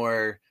Leslie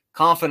more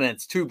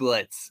confidence to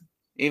blitz,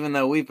 even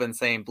though we've been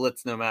saying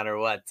blitz no matter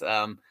what.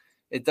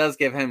 It does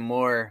give him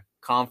more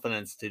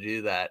confidence to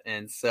do that.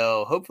 And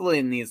so hopefully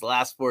in these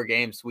last 4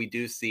 games, we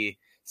do see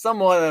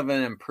somewhat of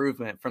an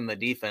improvement from the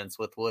defense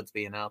with Woods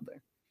being out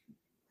there.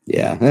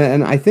 Yeah.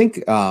 And I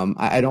think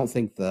I don't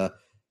think the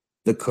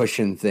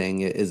cushion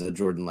thing is a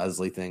Jordan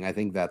Leslie thing. I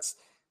think that's,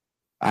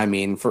 I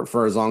mean,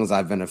 for as long as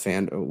I've been a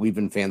fan, we've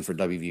been fans for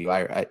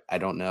WVU. I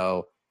don't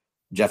know.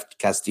 Jeff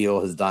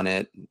Castile has done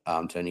it.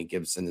 Tony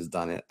Gibson has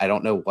done it. I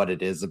don't know what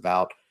it is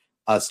about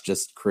us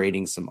just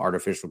creating some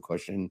artificial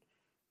cushion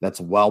that's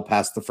well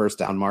past the first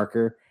down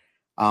marker.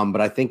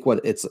 But I think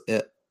what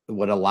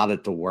allowed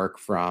it to work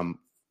from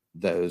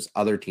those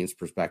other teams'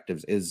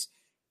 perspectives is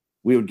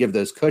we would give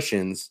those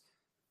cushions,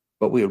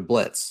 but we would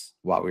blitz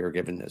while we were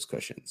given those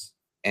cushions.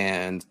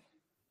 And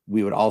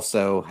we would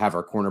also have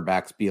our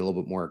cornerbacks be a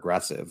little bit more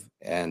aggressive.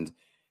 And,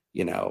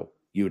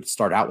 you would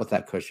start out with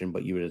that cushion,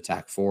 but you would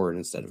attack forward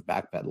instead of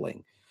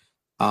backpedaling.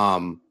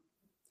 I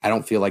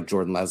don't feel like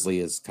Jordan Leslie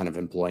is kind of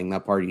employing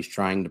that part. He's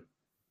trying to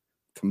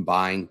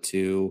combine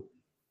 2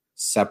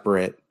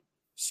 separate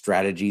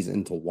strategies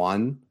into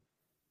one,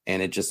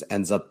 and it just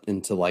ends up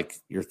into like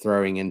you're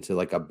throwing into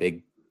like a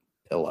big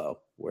pillow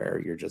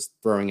where you're just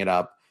throwing it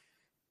up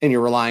and you're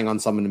relying on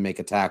someone to make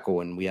a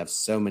tackle. And we have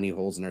so many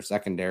holes in our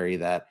secondary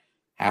that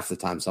half the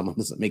time someone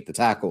doesn't make the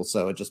tackle.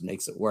 So it just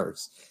makes it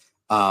worse.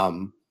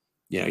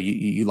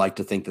 You like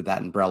to think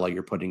that umbrella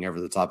you're putting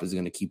over the top is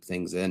going to keep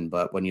things in,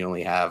 but when you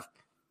only have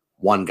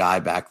one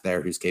guy back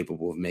there who's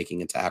capable of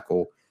making a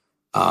tackle,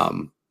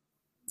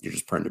 you're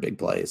just prone to big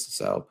plays.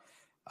 So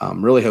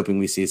I'm really hoping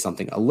we see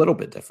something a little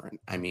bit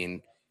different. I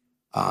mean,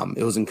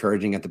 it was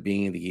encouraging at the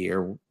beginning of the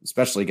year,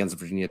 especially against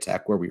Virginia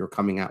Tech, where we were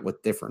coming out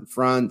with different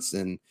fronts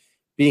and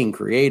being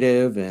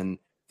creative and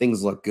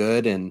things look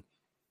good. And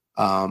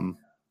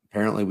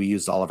apparently we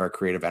used all of our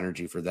creative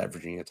energy for that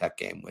Virginia Tech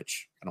game,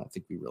 which I don't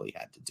think we really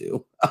had to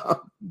do,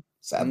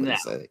 sadly to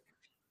say.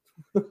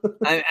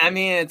 I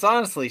mean, it's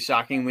honestly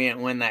shocking we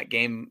didn't win that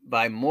game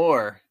by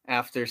more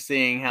after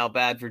seeing how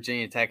bad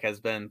Virginia Tech has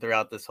been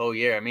throughout this whole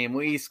year. I mean,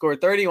 we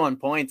scored 31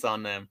 points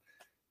on them,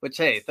 which,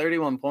 hey,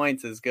 31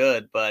 points is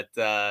good. But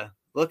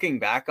looking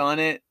back on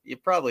it, you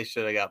probably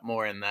should have got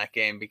more in that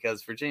game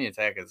because Virginia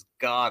Tech is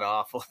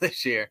god-awful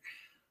this year.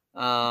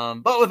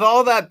 But with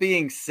all that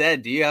being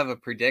said, do you have a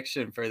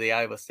prediction for the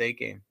Iowa State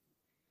game?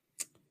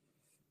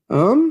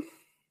 I'm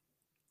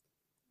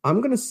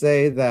going to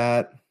say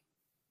that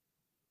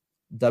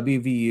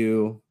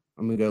WVU,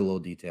 I'm going to go a little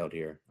detailed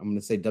here. I'm going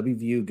to say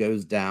WVU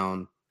goes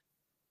down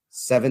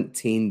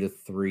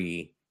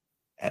 17-3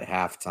 at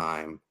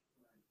halftime.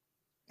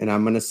 And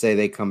I'm going to say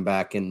they come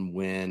back and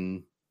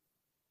win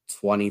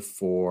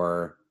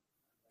 24-20.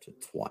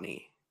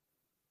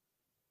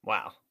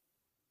 Wow.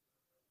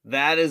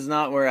 That is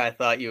not where I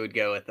thought you would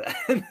go with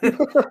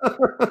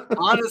that.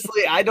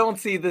 Honestly, I don't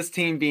see this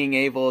team being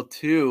able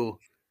to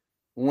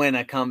win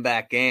a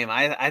comeback game.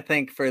 I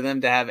think for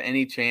them to have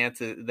any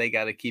chance, they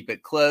got to keep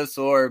it close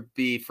or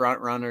be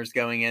front runners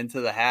going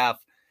into the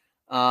half.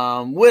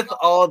 With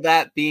all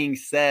that being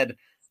said,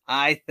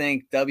 I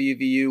think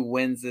WVU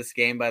wins this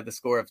game by the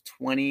score of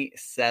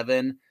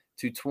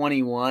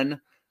 27-21.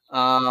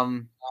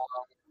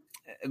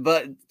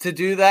 But to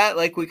do that,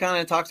 like we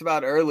kind of talked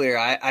about earlier,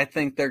 I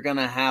think they're going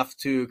to have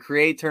to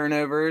create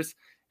turnovers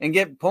and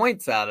get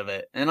points out of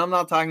it. And I'm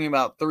not talking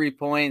about 3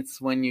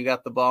 points when you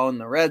got the ball in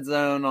the red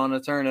zone on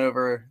a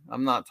turnover.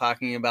 I'm not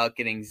talking about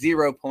getting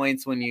 0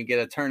 points when you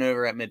get a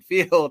turnover at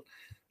midfield.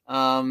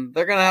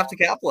 They're going to have to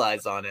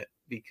capitalize on it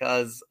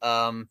because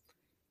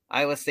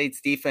Iowa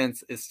State's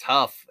defense is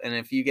tough. And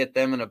if you get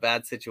them in a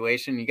bad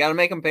situation, you got to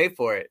make them pay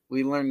for it.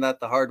 We learned that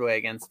the hard way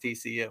against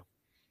TCU.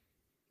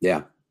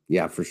 Yeah,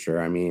 for sure.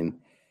 I mean,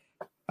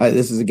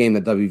 This is a game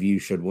that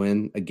WVU should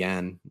win.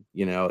 Again,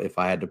 if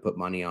I had to put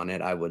money on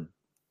it, I would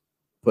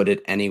put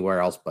it anywhere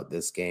else but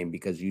this game,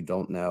 because you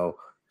don't know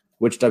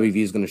which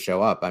WVU is going to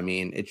show up. I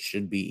mean, it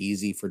should be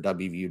easy for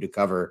WVU to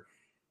cover,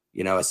 a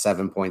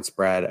 7-point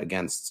spread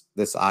against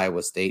this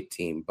Iowa State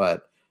team.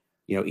 But,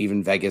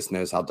 even Vegas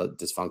knows how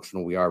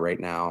dysfunctional we are right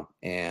now.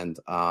 And,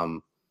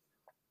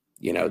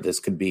 this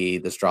could be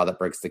the straw that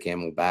breaks the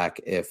camel back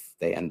if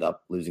they end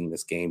up losing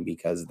this game,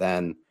 because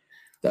then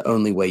the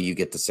only way you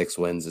get to 6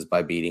 wins is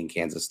by beating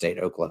Kansas State,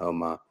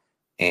 Oklahoma,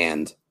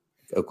 and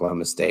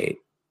Oklahoma State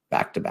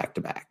back to back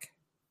to back.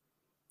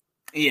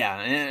 Yeah,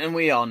 and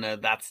we all know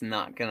that's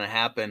not going to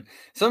happen.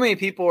 So many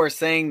people are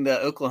saying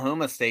the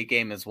Oklahoma State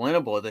game is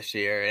winnable this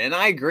year, and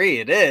I agree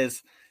it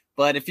is.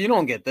 But if you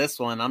don't get this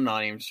one, I'm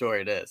not even sure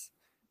it is,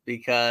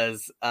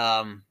 because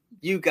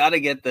you got to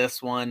get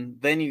this one,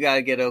 then you got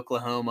to get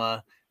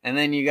Oklahoma, and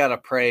then you got to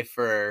pray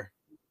for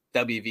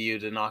WVU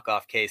to knock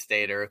off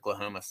K-State or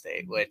Oklahoma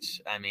State,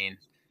 which, I mean,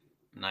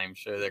 I'm not even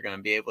sure they're going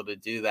to be able to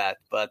do that.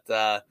 But,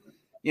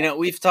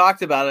 we've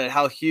talked about it,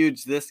 how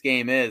huge this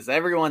game is.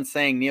 Everyone's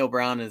saying Neal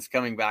Brown is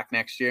coming back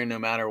next year no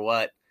matter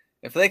what.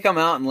 If they come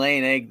out and lay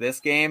an egg this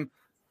game,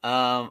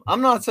 I'm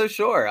not so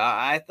sure.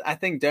 I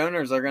think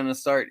donors are going to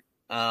start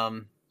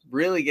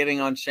really getting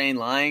on Shane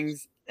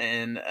Langs,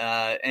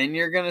 and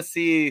you're going to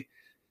see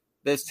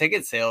those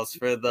ticket sales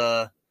for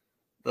the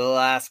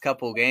last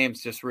couple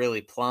games just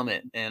really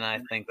plummet, and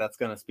I think that's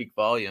going to speak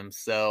volumes.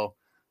 So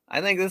I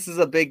think this is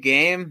a big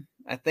game.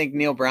 I think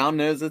Neal Brown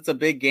knows it's a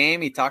big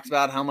game. He talks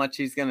about how much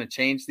he's going to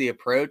change the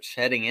approach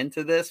heading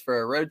into this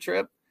for a road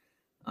trip.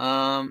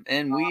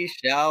 And we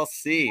shall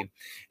see.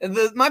 And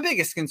my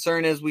biggest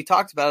concern is, we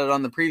talked about it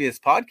on the previous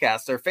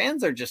podcast, our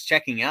fans are just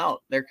checking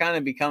out. They're kind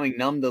of becoming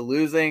numb to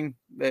losing.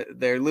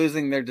 They're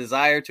losing their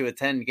desire to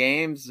attend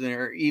games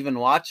or even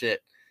watch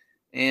it.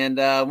 And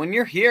when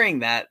you're hearing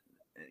that,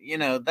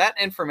 that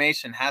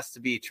information has to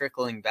be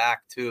trickling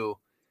back to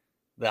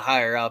the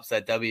higher ups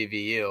at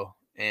WVU.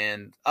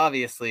 And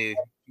obviously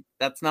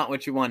that's not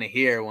what you want to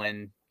hear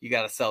when you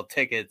got to sell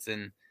tickets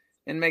and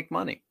make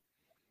money.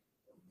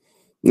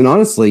 And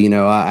honestly,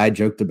 I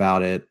joked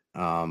about it. I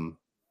don't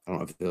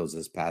know if it was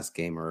this past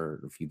game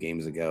or a few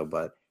games ago,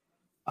 but,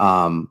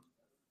 about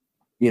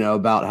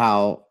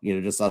how,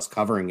 just us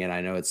covering it.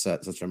 I know it's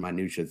such a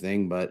minutia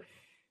thing, but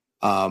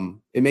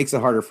it makes it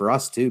harder for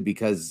us too,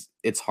 because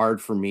it's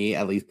hard for me,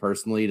 at least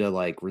personally,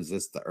 to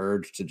resist the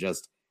urge to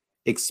just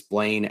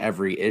explain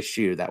every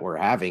issue that we're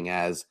having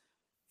as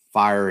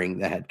firing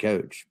the head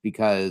coach,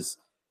 because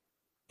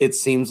it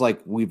seems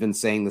like we've been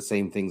saying the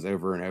same things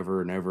over and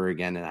over and over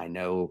again. And I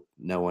know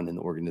no one in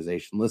the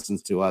organization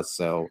listens to us,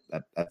 so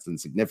that's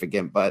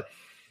insignificant, but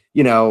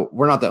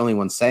we're not the only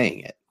ones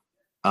saying it.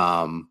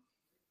 And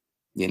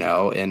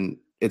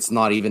it's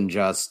not even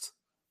just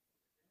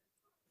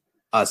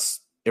us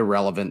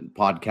irrelevant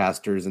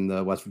podcasters in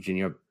the West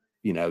Virginia,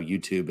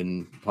 YouTube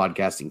and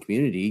podcasting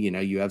community.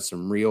 You have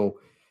some real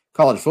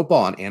college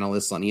football and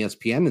analysts on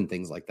ESPN and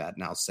things like that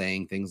now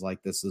saying things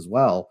like this as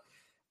well.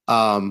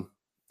 And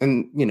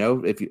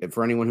if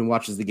for anyone who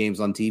watches the games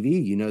on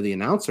TV, the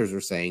announcers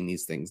are saying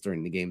these things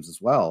during the games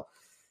as well.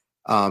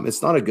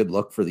 It's not a good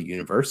look for the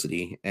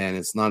university, and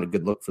it's not a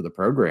good look for the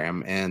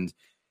program. And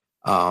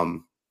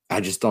I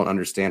just don't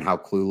understand how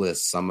clueless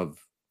some of,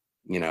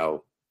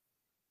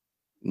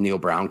 Neal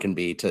Brown can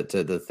be to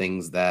the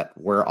things that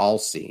we're all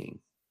seeing,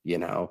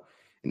 and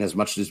as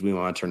much as we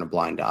want to turn a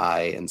blind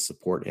eye and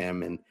support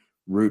him and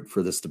root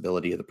for the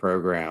stability of the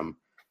program,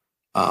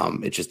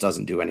 it just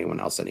doesn't do anyone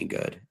else any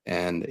good.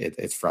 And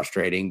it's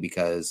frustrating,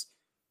 because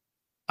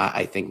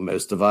I think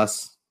most of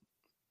us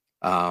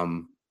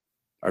are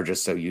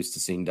just so used to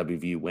seeing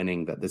WVU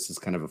winning that this is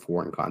kind of a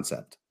foreign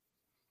concept.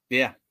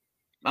 Yeah,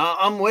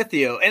 I'm with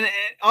you. And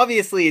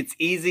obviously it's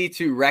easy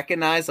to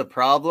recognize a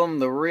problem.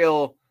 The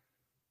real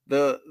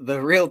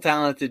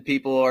talented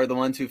people are the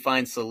ones who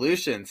find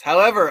solutions.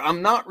 However,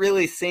 I'm not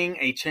really seeing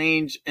a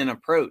change in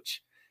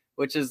approach,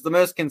 which is the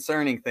most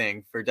concerning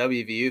thing for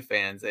WVU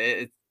fans.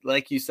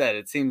 Like you said,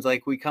 it seems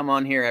like we come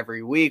on here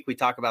every week, we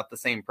talk about the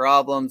same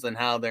problems and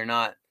how they're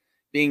not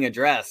being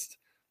addressed.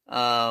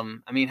 How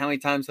many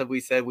times have we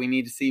said we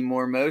need to see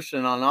more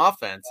motion on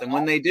offense? And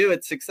when they do,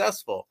 it's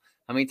successful.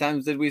 How many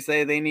times did we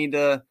say they need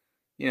to,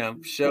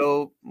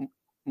 show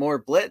more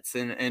blitz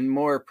and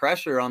more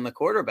pressure on the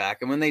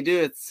quarterback? And when they do,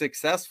 it's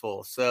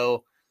successful.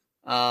 So,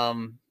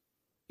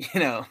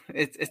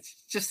 it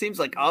just seems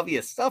like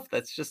obvious stuff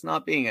that's just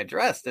not being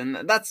addressed.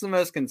 And that's the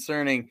most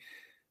concerning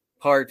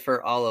part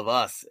for all of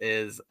us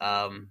is,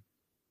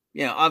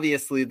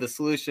 obviously the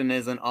solution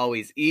isn't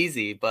always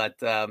easy, but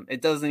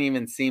it doesn't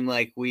even seem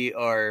like we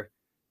are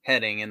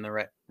heading in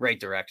the right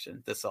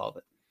direction to solve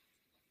it.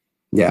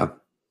 Yeah.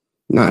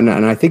 No, and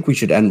I think we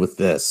should end with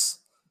this,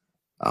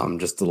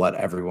 just to let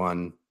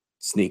everyone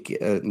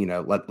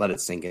let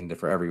it sink into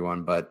for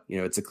everyone. But,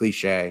 it's a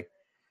cliche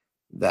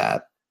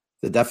that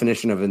the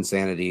definition of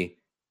insanity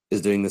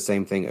is doing the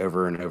same thing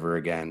over and over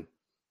again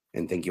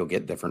and think you'll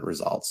get different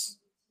results.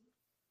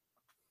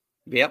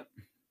 Yep.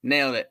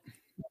 Nailed it.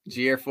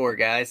 GR4,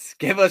 guys.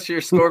 Give us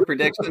your score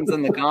predictions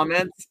in the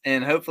comments,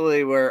 and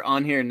hopefully we're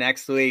on here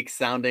next week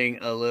sounding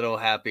a little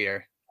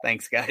happier.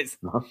 Thanks, guys.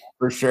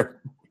 For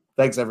sure.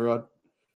 Thanks, everyone.